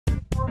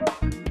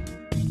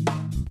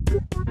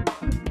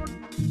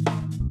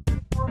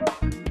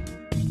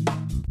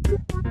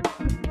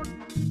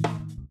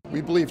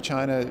believe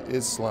China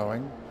is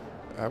slowing.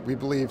 We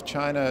believe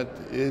China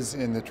is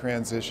in the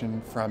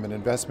transition from an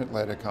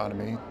investment-led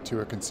economy to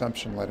a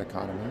consumption-led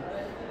economy.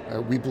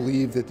 We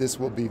believe that this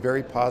will be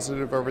very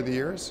positive over the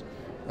years,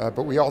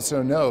 but we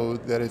also know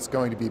that it's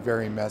going to be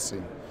very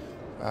messy.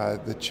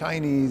 The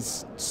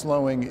Chinese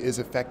slowing is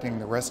affecting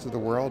the rest of the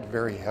world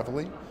very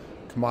heavily.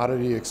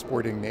 Commodity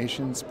exporting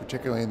nations,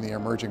 particularly in the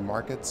emerging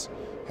markets,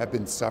 have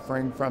been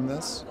suffering from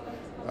this.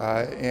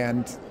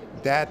 And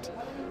that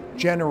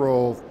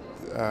general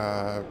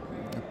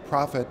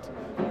profit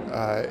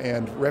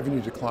and revenue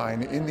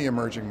decline in the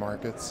emerging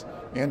markets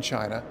and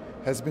China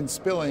has been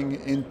spilling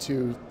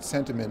into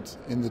sentiment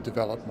in the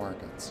developed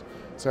markets.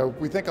 So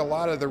we think a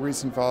lot of the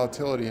recent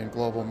volatility in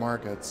global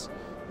markets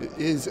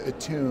is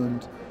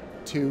attuned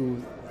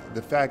to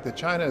the fact that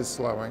China is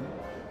slowing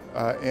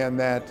and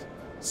that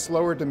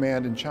slower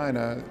demand in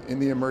China in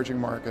the emerging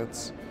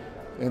markets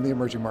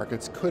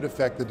could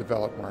affect the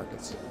developed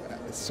markets.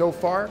 So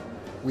far,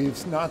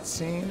 we've not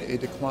seen a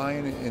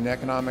decline in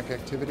economic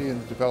activity in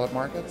the developed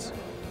markets,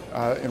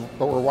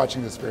 but we're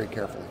watching this very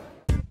carefully.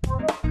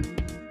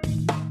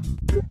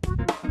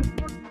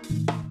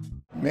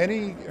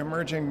 Many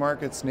emerging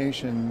markets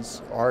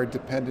nations are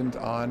dependent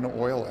on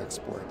oil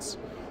exports.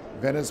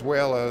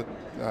 Venezuela,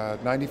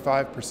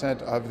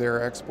 95% of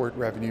their export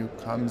revenue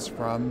comes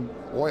from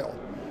oil.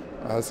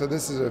 So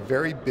this is a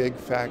very big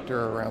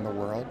factor around the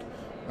world.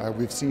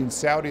 We've seen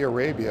Saudi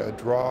Arabia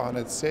draw on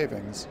its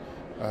savings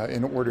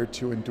in order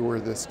to endure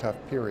this tough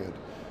period.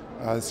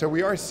 So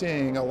we are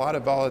seeing a lot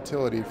of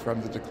volatility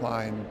from the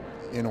decline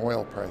in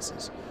oil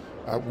prices.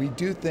 We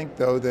do think,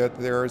 though, that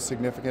there are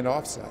significant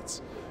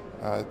offsets.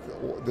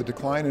 The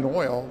decline in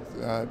oil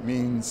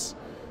means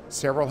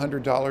several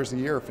 $100s a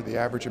year for the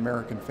average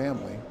American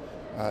family.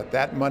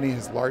 That money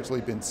has largely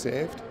been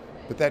saved,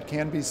 but that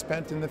can be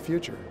spent in the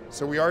future.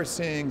 So we are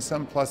seeing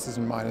some pluses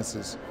and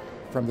minuses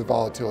from the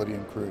volatility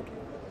in crude.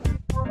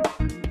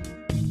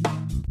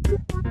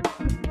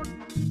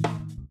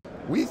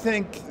 We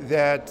think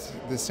that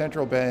the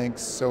central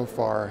banks so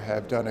far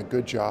have done a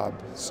good job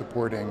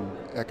supporting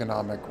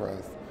economic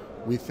growth.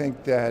 We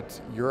think that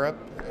Europe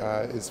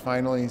is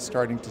finally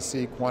starting to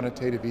see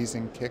quantitative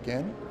easing kick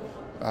in.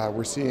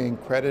 We're seeing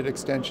credit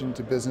extension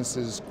to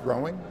businesses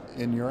growing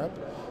in Europe,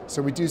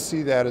 so we do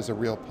see that as a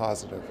real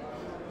positive.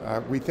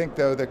 We think,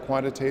 though, that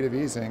quantitative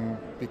easing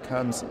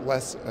becomes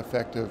less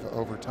effective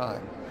over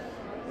time,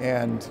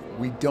 and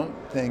we don't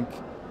think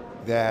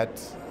that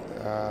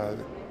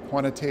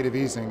quantitative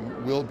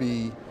easing will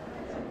be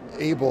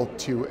able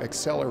to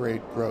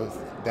accelerate growth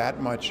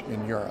that much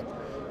in Europe.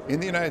 In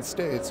the United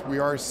States, we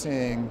are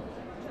seeing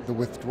the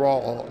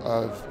withdrawal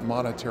of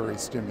monetary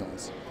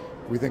stimulus.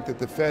 We think that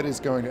the Fed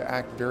is going to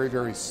act very,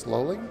 very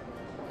slowly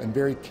and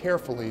very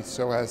carefully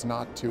so as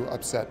not to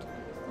upset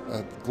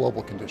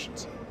global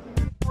conditions.